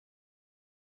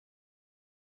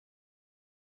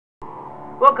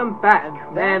Welcome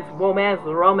back, man's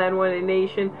the Raw Man 18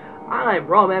 Nation. I'm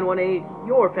Raw Man 18.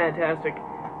 You're fantastic,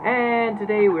 and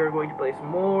today we are going to play some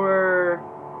more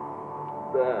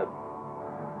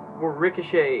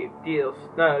Ricochet deals.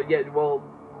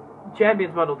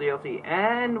 Champions Bundle DLC,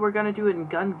 and we're gonna do it in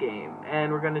Gun Game,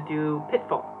 and we're gonna do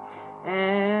Pitfall.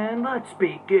 And let's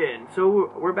begin.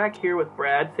 So we're back here with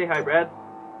Brad. Say hi, Brad.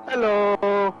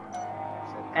 Hello.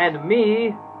 And me.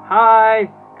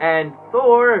 Hi. And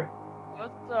Thor.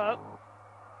 What's up?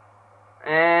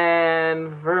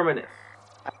 And Verminus.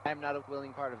 I'm not a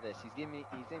willing part of this.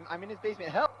 I'm in his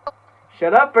basement. Help!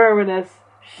 Shut up, Verminus.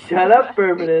 Shut up,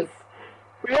 Verminus.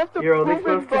 We have to. You're only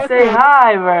supposed to say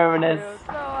hi, Verminus.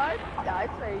 No, I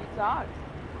say he talks.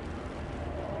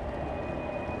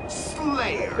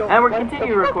 Slayer. And we're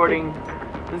continuing recording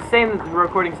the same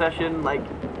recording session like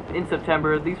in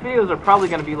September. These videos are probably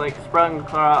going to be like sprung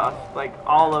across like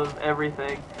all of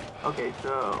everything. Okay,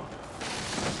 so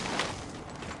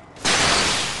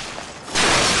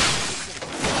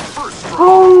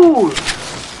oh!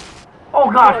 Oh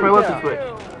gosh, my weapon switched.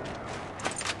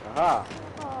 Aha.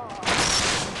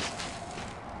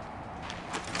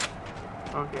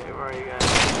 Okay, where are you guys?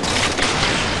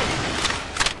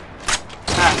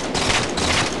 Ah.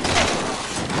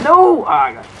 No! Ah,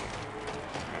 I got you.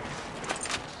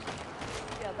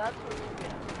 Yeah, that's what you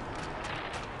get.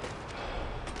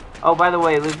 Oh, by the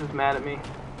way, Liz is mad at me.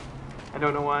 I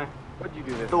don't know why. What'd you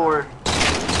do this? Thor.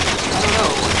 I don't know.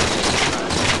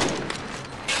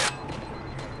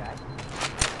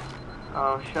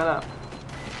 Oh, shut up.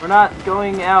 We're not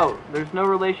going out. There's no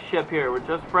relationship here. We're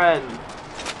just friends.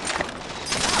 Hey,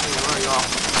 where are y'all?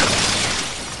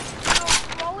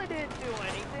 No, Molly didn't do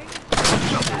anything.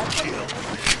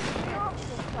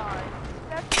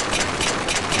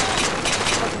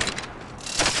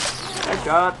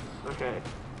 Headshots. Okay.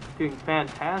 Doing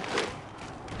fantastic.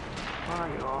 Where are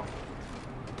y'all?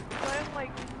 I'm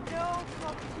like, no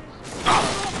competition.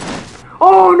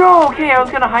 Oh no! Okay, I was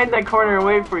gonna hide in that corner and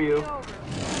wait for you.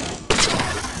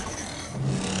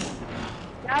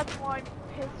 That's why I'm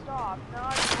pissed off.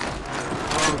 Not.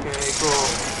 Okay, cool.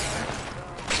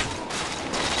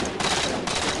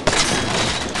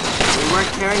 We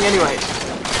weren't caring anyway.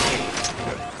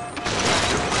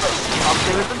 I'll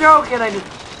say it's a joke, and I just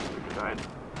died.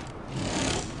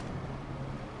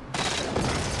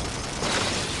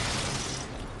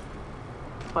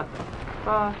 What the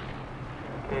fuck?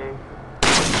 Okay.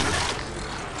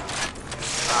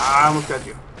 Ah, I almost got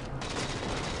you.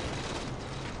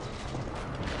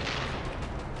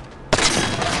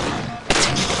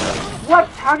 What?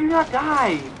 How do you not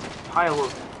die? Pile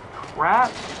of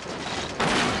crap.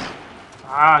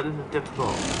 Ah, this is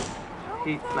difficult. I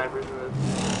hate snipers in this.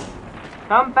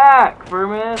 Come back,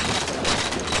 Verminus.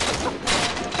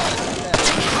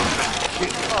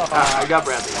 Ah, I got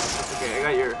Bradley. That's okay, I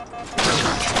got your.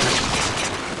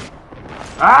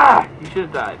 Ah! You should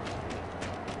have died.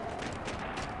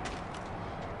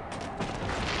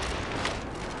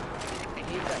 I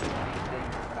hate that thing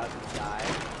about to die.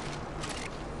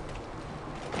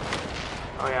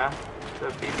 Oh yeah? The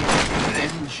BB.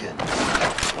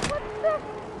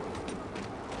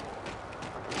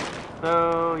 So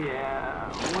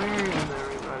yeah, where is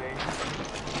everybody?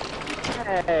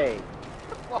 Hey.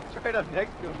 Walked right up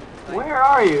next to him. Where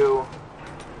are you?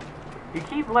 You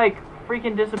keep like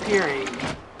freaking disappearing.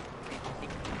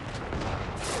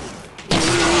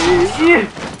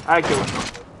 I killed him.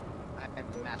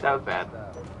 That was bad.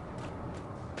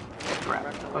 Crap.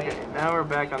 Okay, now we're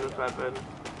back on this weapon.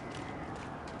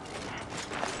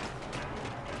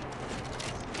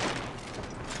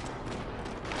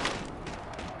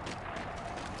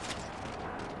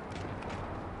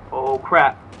 Oh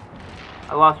crap.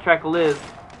 I lost track of Liz.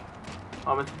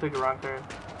 Oh, I must have took a wrong turn.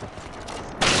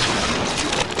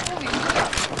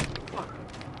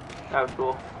 That was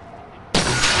cool.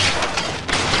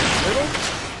 Little?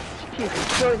 Jeez,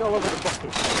 it's going all over the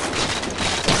bucket.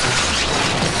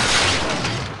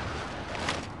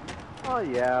 Oh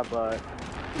yeah, but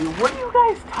Dude, what are you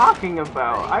guys talking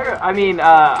about? You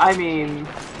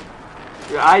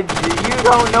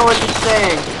don't know what you're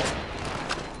saying.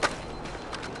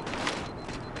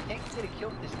 can't get a kill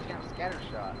with this damn scatter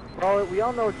shot. Well, we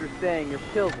all know what you're saying. Your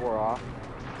pills wore off.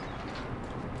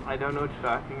 I don't know what you're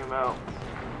talking about.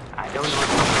 I don't know what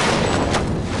you're talking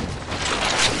about.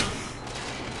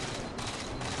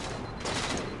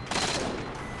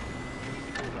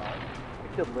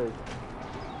 I killed Liz.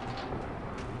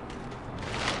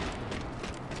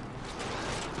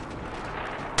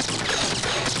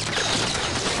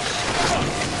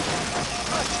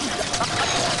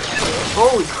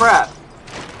 Holy crap!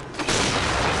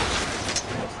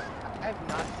 I have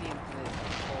not seen this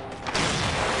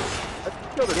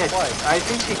I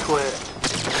think she quit.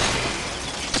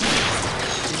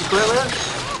 Did you quit, Liz?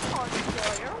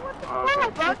 Oh,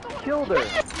 okay. I killed her.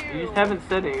 You just haven't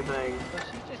said anything.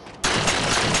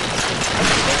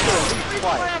 I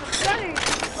haven't said anything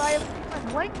because I haven't seen my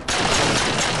blank.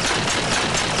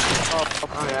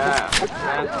 Oh yeah,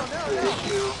 that's the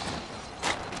issue.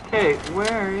 Okay,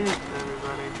 where is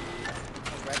everybody?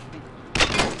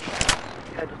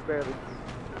 Yeah, just barely.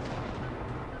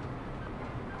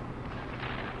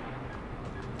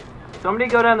 Somebody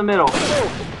go down the middle.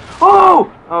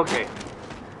 Oh! Okay.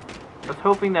 I was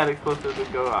hoping that explosive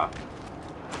would go off.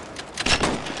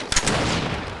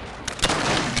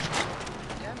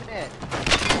 Damn it.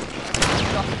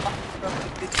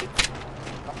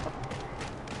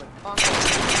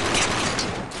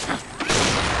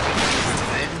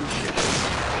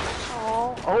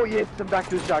 Oh yes, I'm back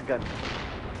to the shotgun.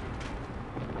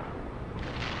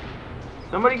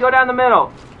 Somebody go down the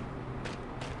middle.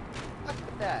 Look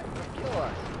at that. It'll kill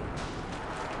us.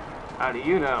 How do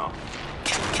you know?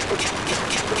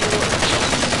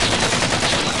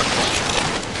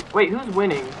 Wait, who's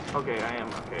winning? Okay, I am.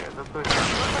 Okay, that's what I'm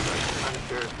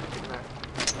sure.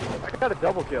 I got a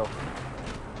double kill.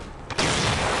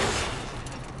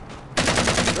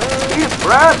 Jeez,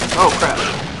 Brad! Oh crap.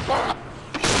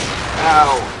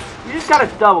 Ow. You just got a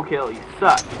double kill, you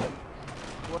suck.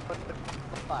 What the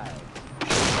five?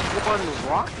 One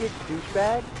rocket,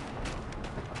 douchebag?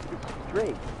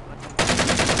 Straight.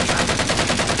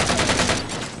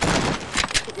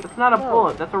 That's not a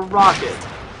bullet, that's a rocket.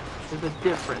 There's a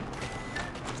difference.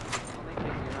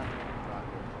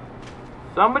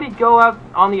 Somebody go out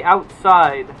on the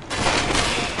outside.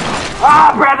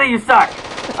 Ah, Bradley, you suck!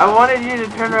 I wanted you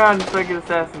to turn around so I could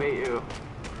assassinate you.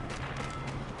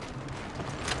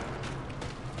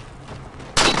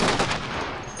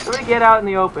 Somebody get out in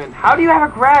the open. How do you have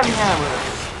a grab hammer?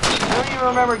 I don't even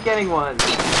remember getting one.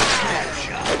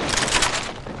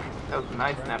 That was a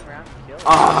nice snap.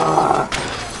 Ah!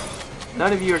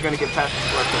 None of you are gonna get past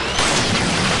this weapon.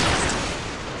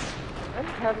 I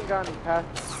just haven't gotten past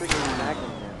the freaking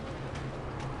magnum yet.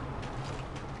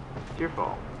 It's your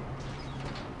fault.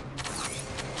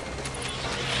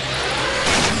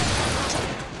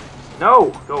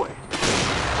 No! Go away.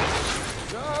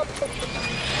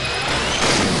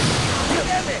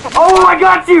 Oh, I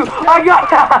got you! I got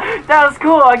that was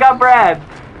cool. I got Brad.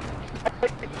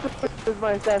 This is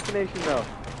my assassination though.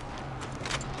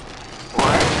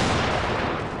 What?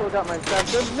 Still got my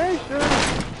assassination.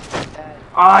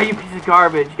 Ah, you piece of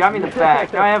garbage. You got me in the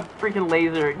back. Now I have freaking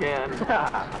laser again.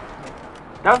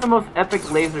 That was the most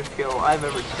epic laser skill I've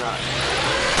ever done.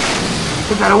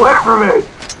 Get that away from me!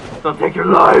 I'll take your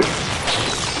life.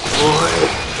 Boy.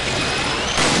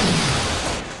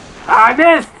 Ah, I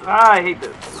missed! Ah, I hate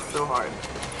this. It's so hard.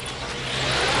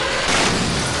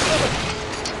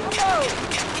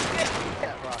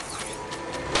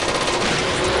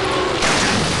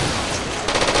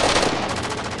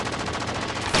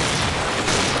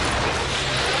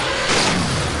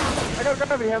 I got a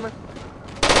gravity hammer.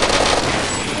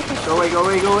 Go away, go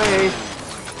away, go away.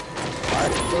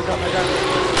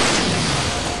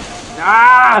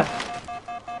 Ah!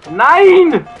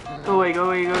 9! Go away, go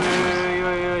away, go away, go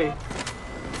away, go away.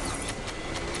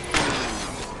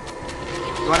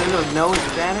 You want to know no in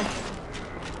Spanish?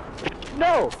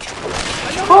 No!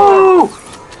 Oh!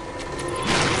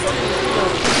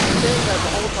 That the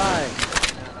whole time.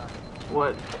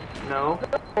 What? No?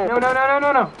 No, no, no, no,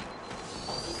 no, no.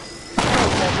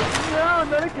 No,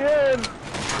 not again!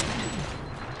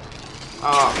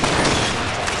 Oh.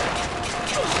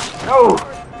 No!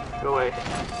 Go away.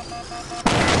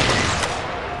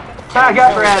 Ah, I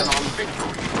got Brad.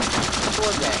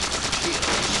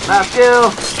 Last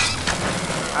kill.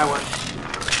 I won.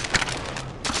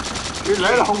 You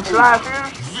little home slasher.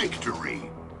 Victory.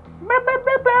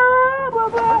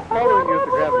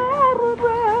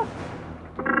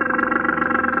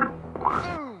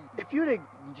 If you'd have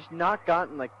just not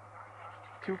gotten like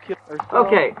 2 kills or so,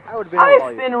 Okay, I would have been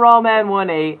I've been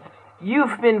Rawman18.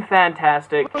 You've been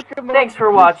fantastic. Thanks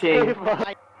for watching.